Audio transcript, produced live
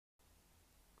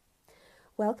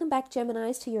Welcome back,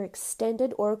 Geminis, to your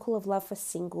extended Oracle of Love for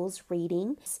Singles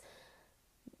reading.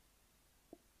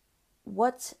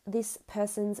 What this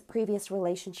person's previous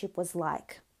relationship was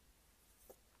like,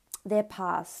 their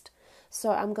past. So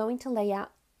I'm going to lay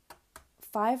out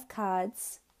 5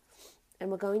 cards and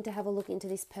we're going to have a look into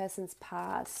this person's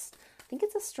past. I think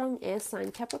it's a strong air sign,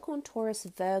 Capricorn, Taurus,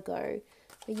 Virgo.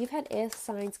 But you've had air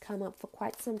signs come up for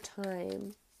quite some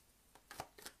time.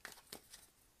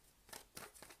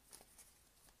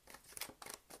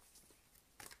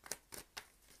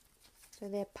 So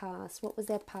their past, what was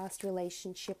their past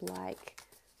relationship like?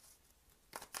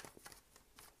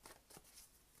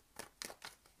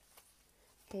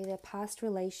 Okay, their past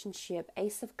relationship,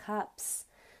 Ace of Cups.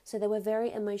 So they were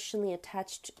very emotionally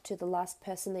attached to the last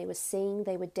person they were seeing,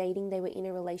 they were dating, they were in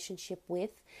a relationship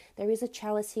with. There is a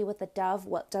chalice here with a dove,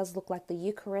 what does look like the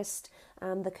Eucharist,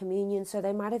 the communion. So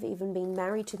they might have even been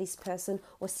married to this person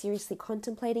or seriously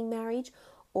contemplating marriage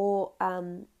or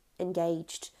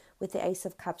engaged with the Ace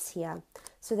of Cups here.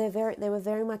 So they were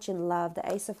very much in love.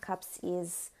 The Ace of Cups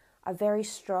is a very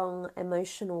strong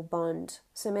emotional bond.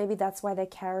 So maybe that's why they're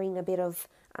carrying a bit of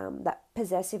that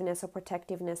possessiveness or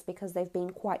protectiveness, because they've been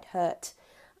quite hurt.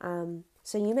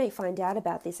 So you may find out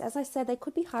about this. As I said, they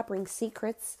could be harboring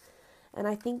secrets, and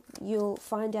I think you'll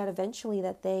find out eventually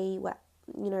that they were,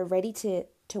 ready to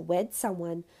wed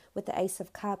someone with the Ace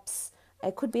of Cups.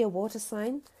 It could be a water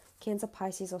sign, Cancer,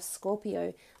 Pisces, or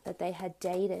Scorpio, that they had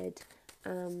dated.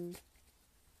 And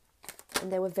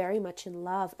they were very much in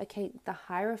love. Okay, the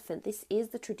Hierophant. This is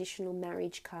the traditional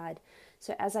marriage card.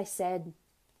 So as I said,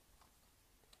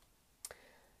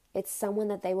 it's someone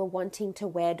that they were wanting to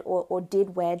wed or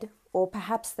did wed, or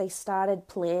perhaps they started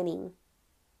planning.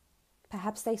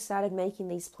 Perhaps they started making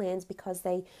these plans because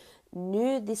they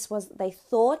knew they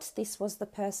thought this was the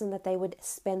person that they would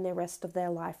spend the rest of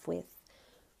their life with.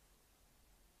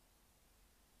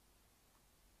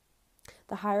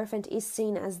 The Hierophant is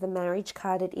seen as the marriage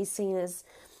card. It is seen as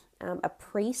a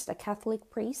priest, a Catholic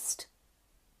priest.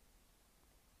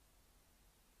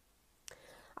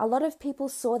 A lot of people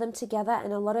saw them together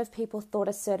and a lot of people thought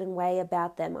a certain way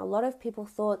about them. A lot of people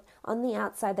thought on the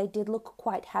outside they did look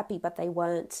quite happy, but they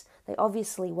weren't. They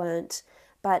obviously weren't.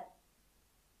 But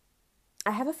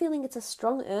I have a feeling it's a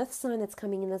strong earth sign that's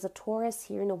coming in. There's a Taurus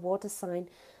here and a water sign.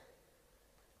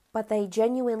 But they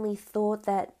genuinely thought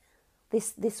that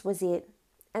this was it.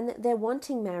 And they're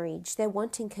wanting marriage. They're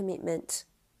wanting commitment.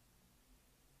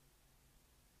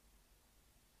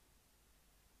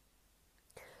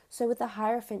 So with the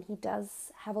Hierophant, he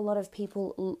does have a lot of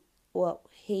people, well,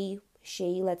 he,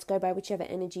 she, let's go by whichever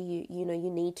energy you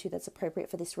need to that's appropriate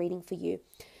for this reading for you.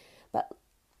 But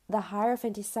the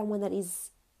Hierophant is someone that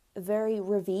is very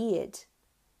revered.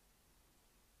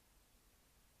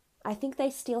 I think they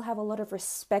still have a lot of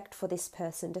respect for this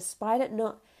person, despite it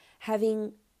not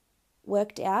having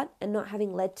worked out and not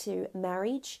having led to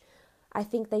marriage. I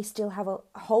think they still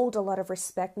hold a lot of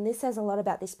respect, and this says a lot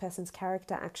about this person's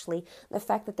character, actually. The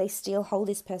fact that they still hold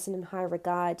this person in high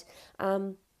regard.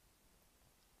 The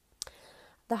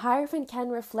Hierophant can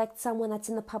reflect someone that's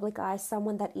in the public eye,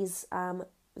 someone that is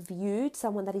viewed,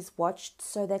 someone that is watched.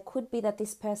 So there could be that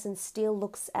this person still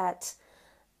looks at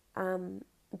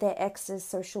their ex's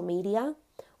social media,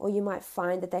 or you might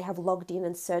find that they have logged in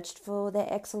and searched for their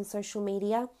ex on social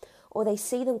media, or they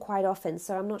see them quite often.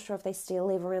 So I'm not sure if they still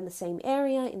live around the same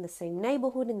area, in the same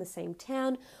neighborhood, in the same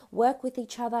town, work with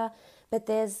each other, but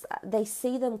they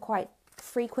see them quite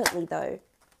frequently though.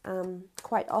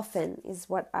 Quite often is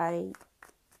what I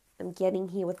am getting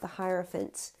here with the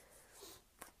Hierophant.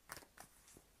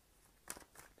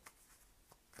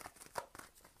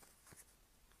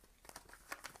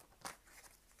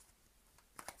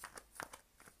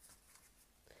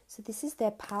 So this is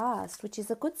their past, which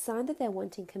is a good sign that they're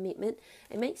wanting commitment.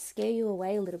 It may scare you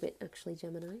away a little bit, actually,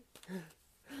 Gemini.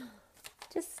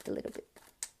 Just a little bit.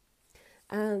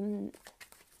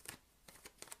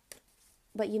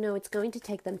 But, it's going to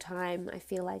take them time. I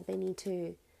feel like they need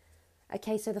to...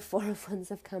 Okay, so the Four of Wands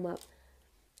have come up.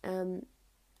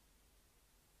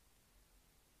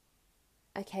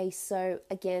 Okay, so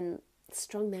again,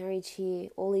 strong marriage here.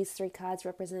 All these 3 cards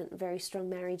represent very strong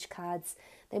marriage cards.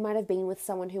 They might have been with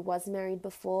someone who was married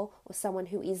before or someone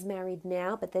who is married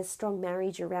now, but there's strong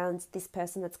marriage around this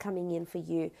person that's coming in for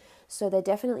you. So they're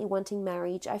definitely wanting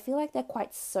marriage. I feel like they're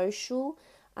quite social.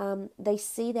 They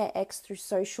see their ex through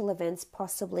social events,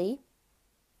 possibly.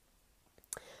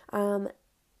 Again,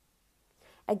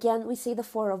 we see the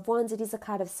Four of Wands. It is a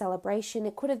card of celebration.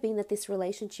 It could have been that this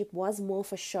relationship was more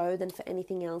for show than for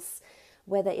anything else.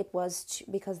 Whether it was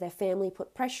because their family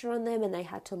put pressure on them and they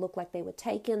had to look like they were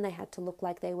taken, they had to look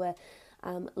like they were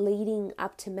leading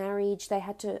up to marriage. They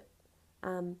had to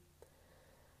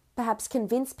perhaps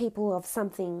convince people of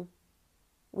something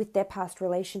with their past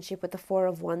relationship with the Four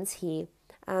of Wands here.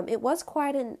 It was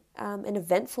quite an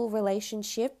eventful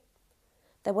relationship.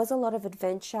 There was a lot of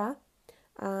adventure.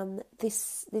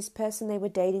 This person they were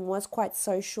dating was quite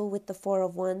social with the Four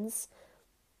of Wands.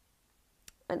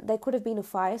 And they could have been a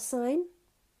fire sign.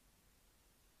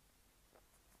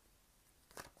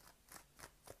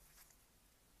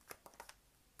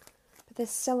 But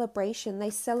this celebration, they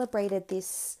celebrated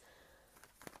this,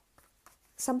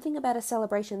 something about a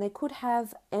celebration. They could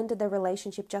have ended the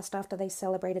relationship just after they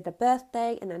celebrated a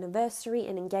birthday, an anniversary,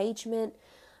 an engagement.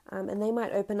 And they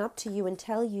might open up to you and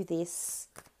tell you this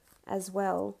as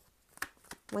well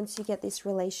once you get this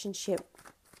relationship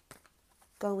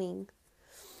going.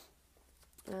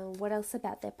 What else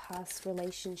about their past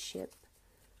relationship?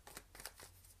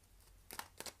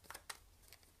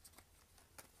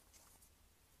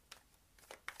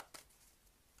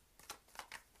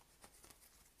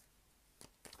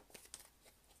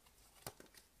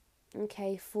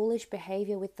 Okay, foolish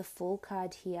behavior with the Fool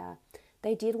card here.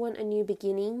 They did want a new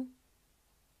beginning.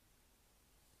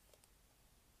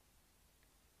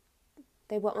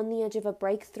 They were on the edge of a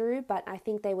breakthrough, but I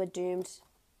think they were doomed.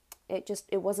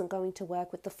 It wasn't going to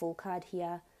work with the Fool card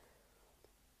here.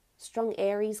 Strong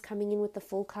Aries coming in with the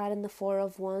Fool card and the Four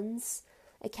of Wands.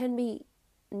 It can be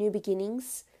new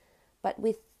beginnings, but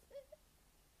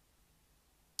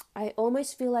I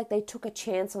almost feel like they took a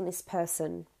chance on this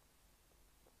person.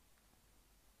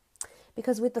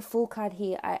 Because with the Fool card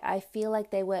here, I feel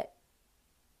like they were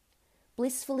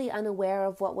blissfully unaware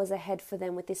of what was ahead for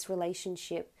them with this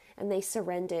relationship, and they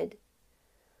surrendered.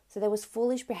 So there was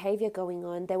foolish behavior going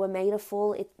on. They were made a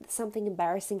fool. Something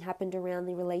embarrassing happened around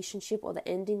the relationship or the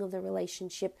ending of the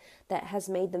relationship that has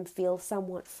made them feel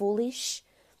somewhat foolish.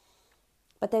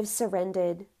 But they've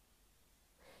surrendered.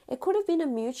 It could have been a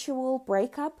mutual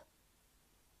breakup.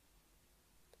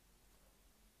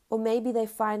 Or maybe they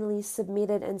finally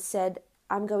submitted and said,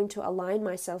 I'm going to align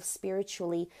myself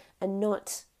spiritually and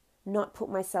not put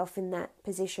myself in that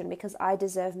position because I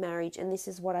deserve marriage and this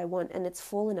is what I want, and it's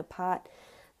fallen apart.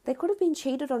 They could have been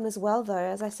cheated on as well, though.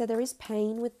 As I said, there is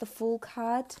pain with the Fool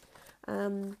card.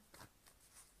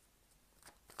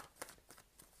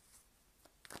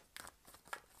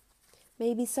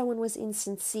 Maybe someone was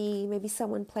insincere. Maybe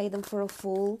someone played them for a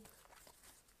fool.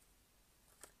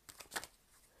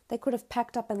 They could have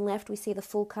packed up and left. We see the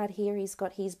Fool card here. He's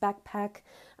got his backpack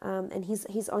and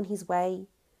he's on his way.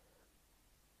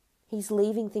 He's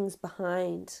leaving things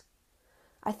behind.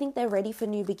 I think they're ready for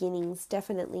new beginnings,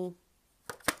 definitely.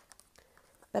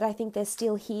 But I think they're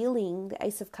still healing. The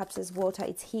Ace of Cups is water.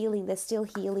 It's healing. They're still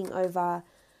healing over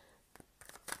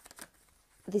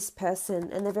this person.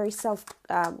 And they're very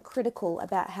self-critical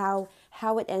about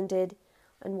how it ended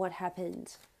and what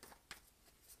happened.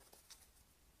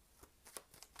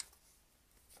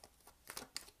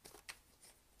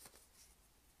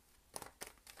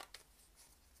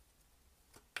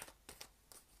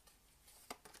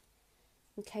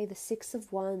 Okay, the Six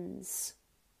of Wands.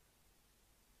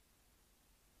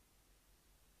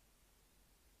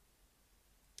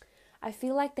 I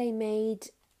feel like they made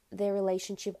their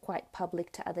relationship quite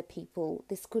public to other people.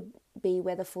 This could be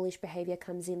where the foolish behavior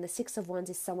comes in. The Six of Wands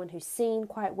is someone who's seen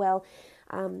quite well,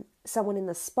 someone in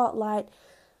the spotlight.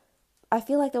 I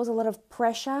feel like there was a lot of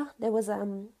pressure. There was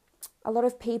a lot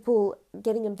of people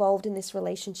getting involved in this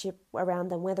relationship around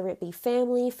them, whether it be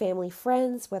family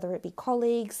friends, whether it be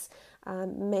colleagues.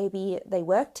 Maybe they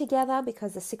work together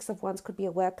because the Six of Wands could be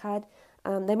a work card.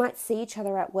 They might see each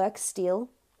other at work still.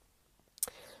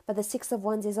 But the Six of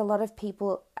Wands is a lot of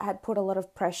people had put a lot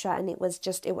of pressure, and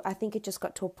I think it just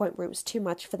got to a point where it was too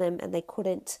much for them and they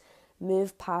couldn't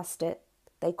move past it.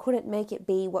 They couldn't make it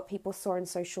be what people saw on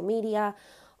social media,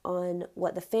 on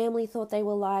what the family thought they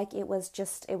were like. It was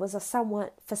a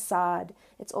somewhat facade.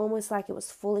 It's almost like it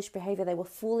was foolish behavior. They were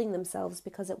fooling themselves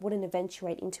because it wouldn't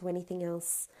eventuate into anything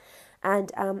else.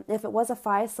 And if it was a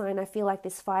fire sign, I feel like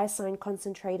this fire sign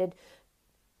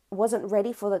wasn't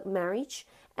ready for the marriage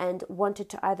and wanted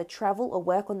to either travel or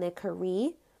work on their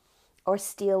career or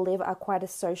still live quite a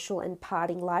social and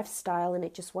partying lifestyle, and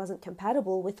it just wasn't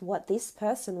compatible with what this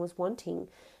person was wanting,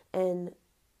 and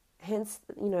hence,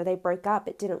 they broke up.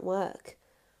 It didn't work.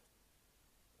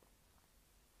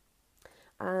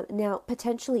 Now,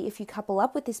 potentially, if you couple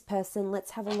up with this person,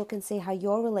 let's have a look and see how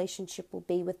your relationship will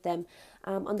be with them.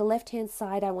 On the left-hand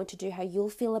side, I want to do how you'll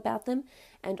feel about them,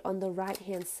 and on the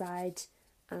right-hand side,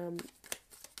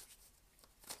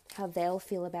 how they'll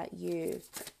feel about you.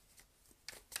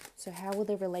 So how will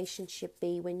the relationship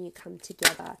be when you come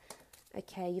together?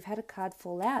 Okay, you've had a card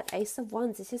fall out. Ace of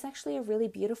Wands. This is actually a really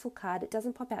beautiful card. It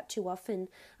doesn't pop out too often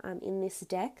in this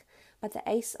deck, but the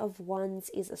Ace of Wands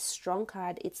is a strong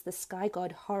card. It's the sky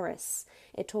god Horus.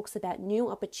 It talks about new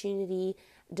opportunity.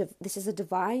 This is a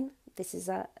divine. This is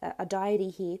a deity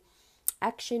here.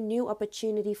 Action, new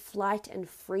opportunity, flight, and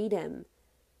freedom.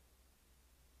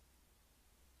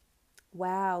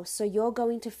 Wow. So you're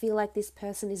going to feel like this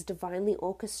person is divinely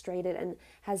orchestrated and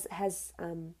has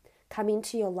come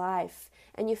into your life,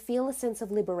 and you feel a sense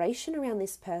of liberation around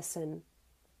this person.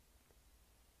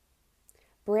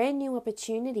 Brand new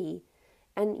opportunity.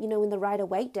 And, you know, in the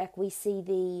Rider-Waite deck, we see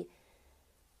the,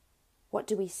 what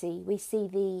do we see? We see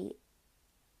the,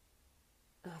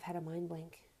 oh, I've had a mind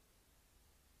blank.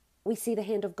 We see the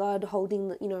hand of God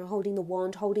holding, holding the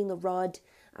wand, holding the rod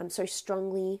so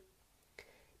strongly.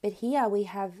 But here we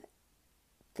have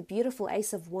the beautiful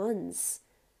Ace of Wands.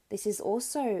 This is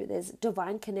also, there's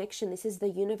divine connection. This is the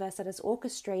universe that has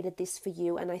orchestrated this for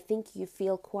you. And I think you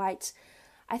feel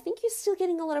I think you're still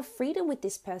getting a lot of freedom with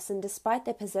this person, despite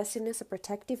their possessiveness or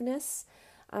protectiveness.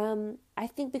 I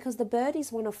think because the bird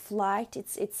is one of flight,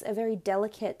 it's a very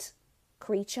delicate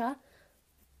creature.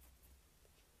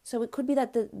 So it could be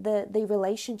that the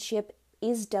relationship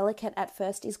is delicate at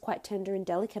first, is quite tender and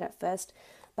delicate at first,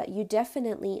 but you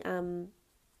definitely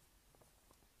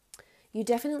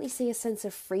see a sense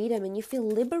of freedom, and you feel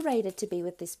liberated to be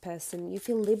with this person. You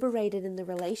feel liberated in the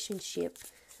relationship.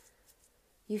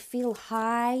 You feel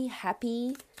high,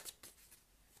 happy.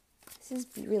 This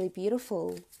is really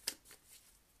beautiful.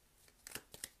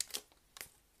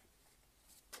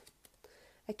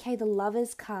 Okay, the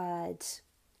Lovers card.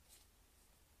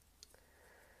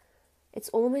 It's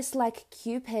almost like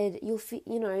Cupid.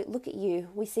 Look at you.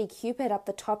 We see Cupid up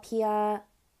the top here.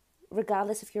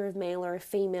 Regardless if you're a male or a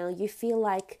female, you feel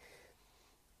like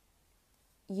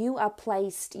you are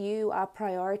placed, you are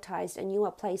prioritized, and you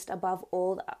are placed above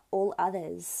all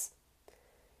others.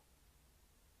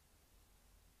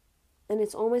 And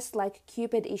it's almost like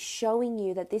Cupid is showing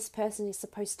you that this person is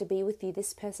supposed to be with you.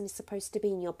 This person is supposed to be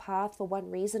in your path for one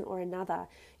reason or another.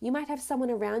 You might have someone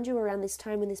around you around this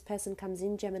time when this person comes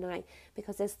in, Gemini,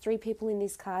 because there's 3 people in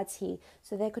these cards here.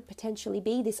 So there could potentially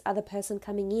be this other person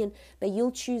coming in, but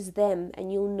you'll choose them,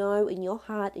 and you'll know in your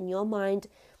heart, in your mind,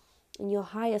 in your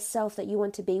higher self that you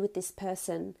want to be with this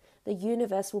person. The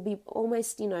universe will be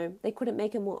almost, they couldn't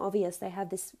make it more obvious. They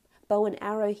have this bow and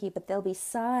arrow here, but there'll be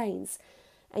signs.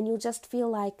 And you'll just feel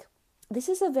like this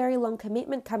is a very long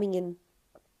commitment coming in.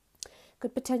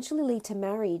 Could potentially lead to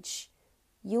marriage.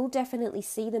 You'll definitely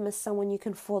see them as someone you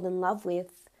can fall in love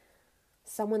with.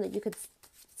 Someone that you could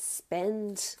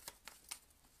spend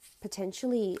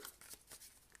potentially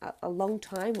a long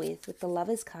time with the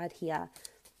Lovers card here.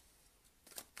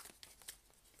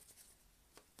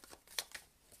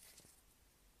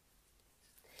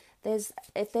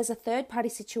 If there's a third party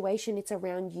situation, it's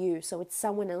around you. So it's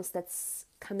someone else that's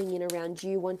coming in around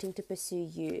you, wanting to pursue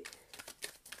you,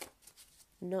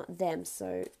 not them.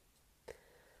 So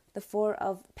the 4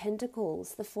 of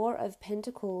Pentacles. The 4 of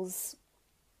Pentacles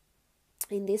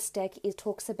in this deck, it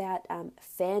talks about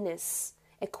fairness,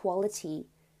 equality,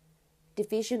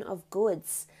 division of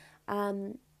goods.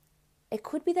 It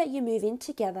could be that you move in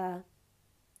together.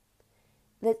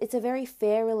 That it's a very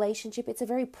fair relationship. It's a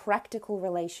very practical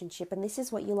relationship. And this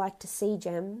is what you like to see,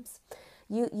 Gems.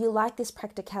 You like this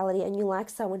practicality, and you like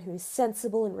someone who is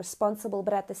sensible and responsible,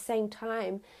 but at the same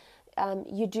time,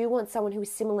 you do want someone who is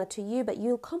similar to you, but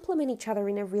you'll complement each other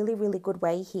in a really, really good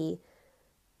way here.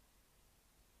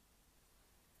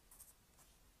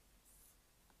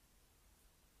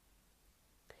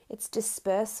 It's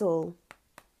dispersal,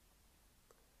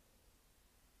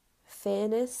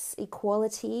 fairness,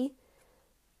 equality,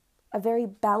 a very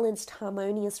balanced,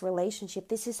 harmonious relationship.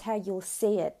 This is how you'll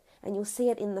see it. And you'll see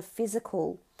it in the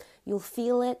physical. You'll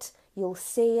feel it, you'll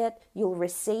see it, you'll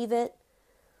receive it.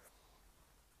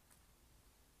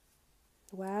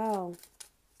 Wow.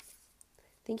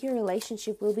 I think your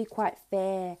relationship will be quite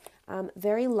fair.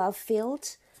 Very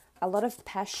love-filled. A lot of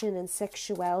passion and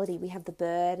sexuality. We have the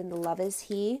bird and the Lovers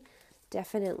here.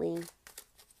 Definitely.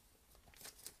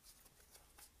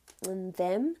 And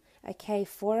them. Okay,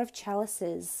 4 of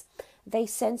Chalices. They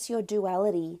sense your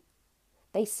duality.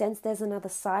 They sense there's another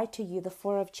side to you. The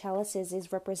 4 of Chalices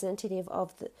is representative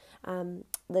of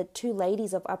the 2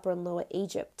 ladies of Upper and Lower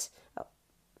Egypt.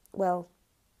 Well,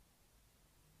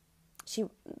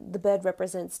 the bird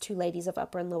represents 2 ladies of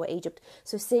Upper and Lower Egypt.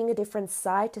 So seeing a different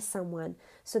side to someone.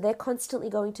 So they're constantly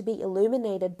going to be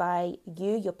illuminated by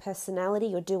you, your personality,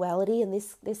 your duality, and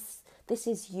this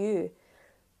is you.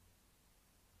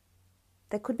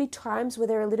 There could be times where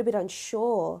they're a little bit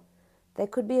unsure. There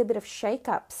could be a bit of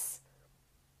shake-ups.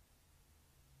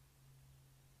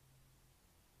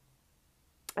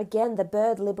 again, the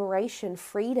bird, liberation,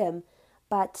 freedom,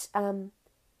 but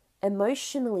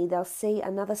emotionally they'll see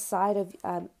another side of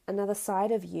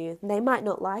you. They might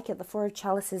not like it. The Four of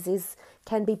Chalices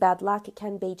can be bad luck. It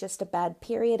can be just a bad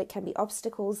period. It can be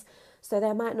obstacles. So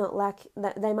they might not like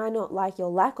your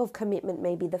lack of commitment.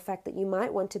 Maybe the fact that you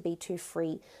might want to be too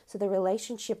free. So the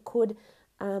relationship could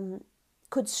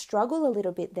struggle a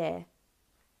little bit there.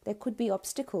 There could be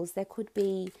obstacles. There could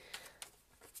be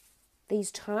these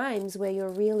times where they're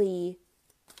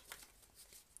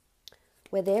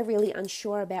really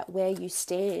unsure about where you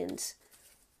stand.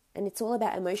 And it's all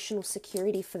about emotional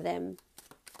security for them.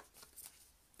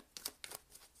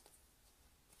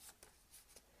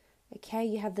 Okay,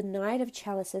 you have the Knight of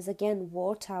Chalices. Again,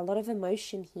 water, a lot of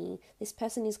emotion here. This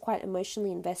person is quite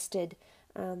emotionally invested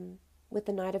with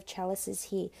the Knight of Chalices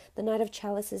here. The Knight of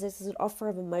Chalices is an offer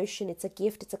of emotion. It's a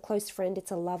gift. It's a close friend.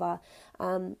 It's a lover.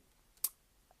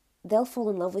 They'll fall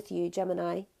in love with you,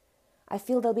 Gemini. I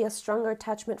feel there'll be a stronger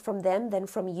attachment from them than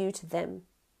from you to them.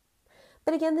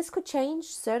 But again, this could change.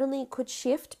 Certainly it could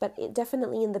shift, but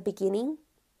definitely in the beginning.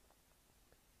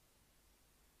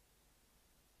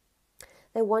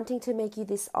 They're wanting to make you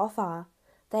this offer.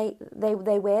 They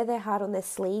wear their heart on their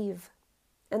sleeve.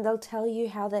 And they'll tell you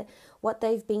what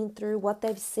they've been through, what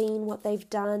they've seen, what they've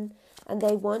done. And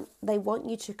they want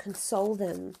you to console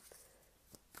them.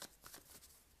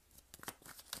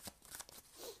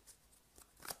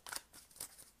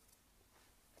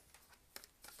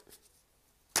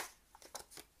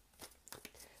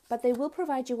 But they will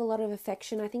provide you a lot of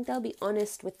affection. I think they'll be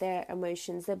honest with their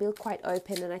emotions. They'll be quite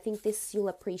open, and I think this you'll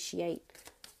appreciate.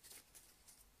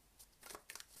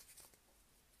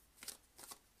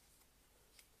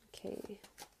 Okay.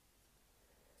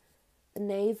 The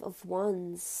Knave of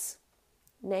Wands.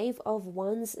 Knave of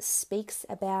Wands speaks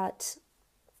about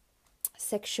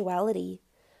sexuality,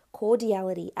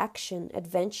 cordiality, action,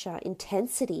 adventure,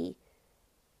 intensity.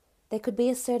 There could be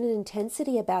a certain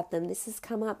intensity about them. This has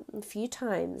come up a few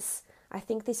times. I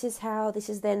think this is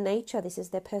their nature, this is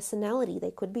their personality.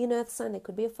 They could be an earth sign, they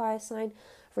could be a fire sign.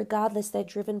 Regardless, they're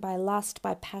driven by lust,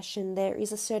 by passion. There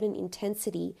is a certain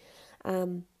intensity.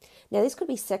 Now, this could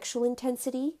be sexual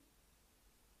intensity,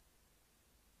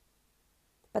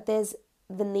 but there's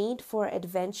the need for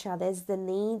adventure. There's the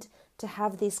need to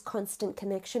have this constant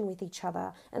connection with each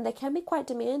other. And they can be quite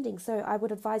demanding. So I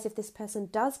would advise, if this person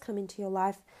does come into your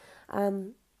life, as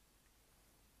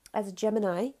a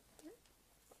Gemini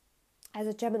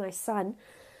sun,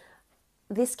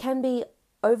 this can be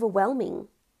overwhelming,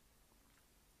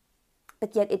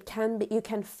 but yet you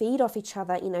can feed off each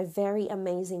other in a very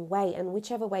amazing way. And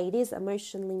whichever way it is,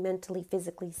 emotionally, mentally,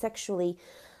 physically, sexually,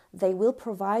 they will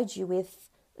provide you with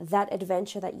that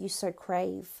adventure that you so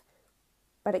crave.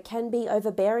 But it can be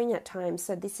overbearing at times.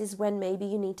 So this is when maybe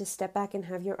you need to step back and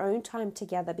have your own time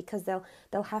together, because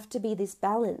there'll have to be this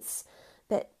balance.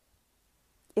 But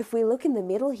if we look in the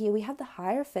middle here, we have the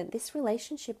Hierophant. This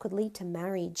relationship could lead to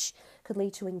marriage, could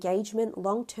lead to engagement,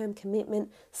 long-term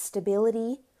commitment,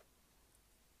 stability.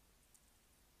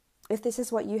 If this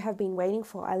is what you have been waiting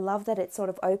for, I love that it sort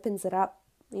of opens it up,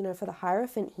 for the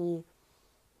Hierophant here.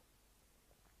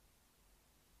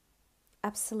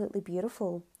 Absolutely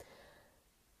beautiful.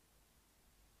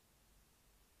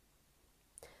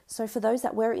 So for those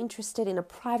that were interested in a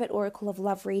private Oracle of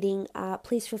Love reading,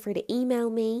 please feel free to email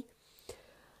me.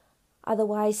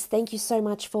 Otherwise, thank you so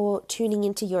much for tuning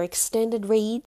into your extended read.